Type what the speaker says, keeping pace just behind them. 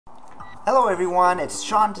Hello everyone, it's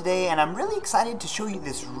Sean today and I'm really excited to show you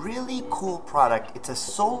this really cool product. It's a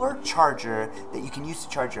solar charger that you can use to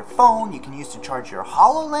charge your phone, you can use to charge your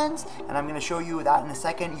HoloLens, and I'm going to show you that in a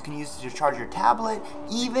second. You can use it to charge your tablet,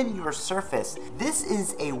 even your Surface. This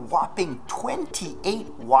is a whopping 28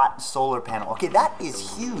 watt solar panel. Okay, that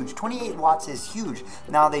is huge. 28 watts is huge.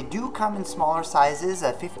 Now they do come in smaller sizes,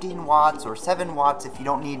 15 watts or 7 watts if you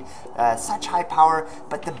don't need such high power,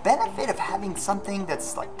 but the benefit of having something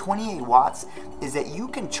that's like 28 watts is that you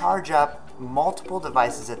can charge up multiple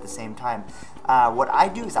devices at the same time. What I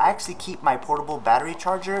do is I actually keep my portable battery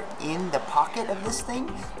charger in the pocket of this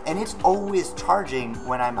thing, and it's always charging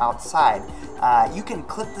when I'm outside. You can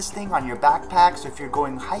clip this thing on your backpack, so if you're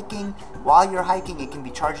going hiking, while you're hiking it can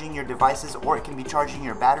be charging your devices or it can be charging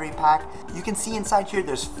your battery pack. You can see inside here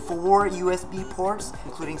there's 4 USB ports,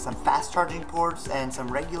 including some fast charging ports and some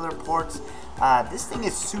regular ports. This thing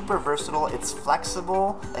is super versatile, it's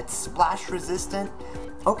flexible, it's splash resistant.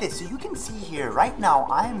 Okay, so you can see here, right now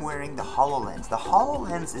I'm wearing the HoloLens. The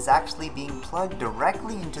HoloLens is actually being plugged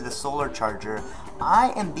directly into the solar charger.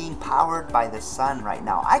 I am being powered by the sun right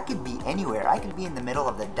now. I could be anywhere. I could be in the middle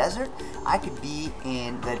of the desert. I could be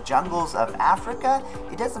in the jungles of Africa.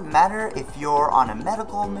 It doesn't matter if you're on a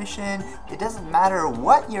medical mission. It doesn't matter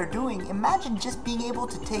what you're doing. Imagine just being able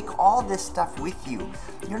to take all this stuff with you.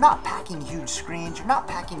 You're not packing huge screens. You're not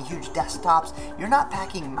packing huge desktops. You're not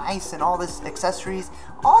packing mice and all this accessories.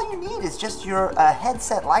 All you need is just your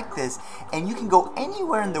headset like this, and you can go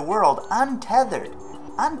anywhere in the world untethered,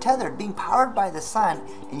 being powered by the sun,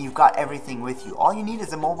 and you've got everything with you. All you need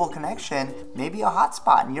is a mobile connection, maybe a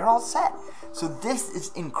hotspot, and you're all set. So this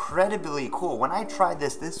is incredibly cool. When I tried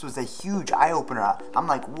this, this was a huge eye-opener. I'm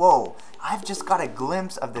like, whoa, I've just got a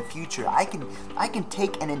glimpse of the future. I can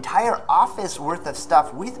take an entire office worth of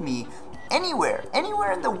stuff with me anywhere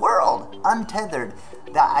in the world, untethered.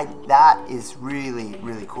 That is really,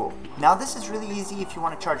 really cool. Now this is really easy if you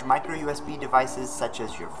want to charge micro USB devices such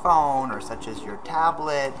as your phone or such as your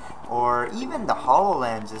tablet, or even the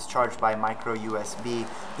HoloLens is charged by micro USB.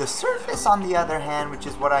 The Surface, on the other hand, which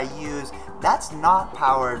is what I use, that's not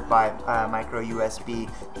powered by micro USB.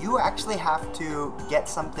 You actually have to get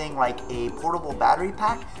something like a portable battery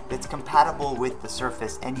pack that's compatible with the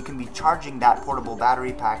Surface, and you can be charging that portable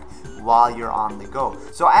battery pack while you're on the go.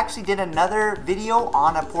 So I actually did another video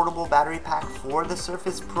on a portable battery pack for the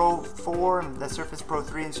Surface Pro 4, the Surface Pro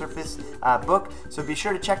 3, and Surface Book. So be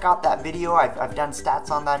sure to check out that video. I've done stats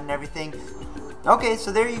on that and everything. Okay,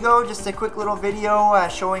 so there you go, just a quick little video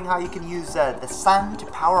showing how you can use the sun to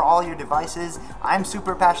power all your devices. I'm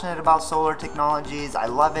super passionate about solar technologies, I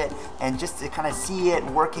love it, and just to kind of see it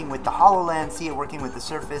working with the HoloLens, see it working with the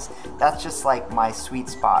Surface, that's just like my sweet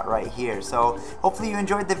spot right here. So hopefully you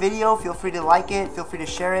enjoyed the video. Feel free to like it, feel free to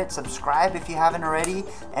share it, subscribe if you haven't already,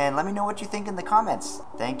 and let me know what you think in the comments.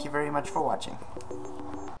 Thank you very much for watching.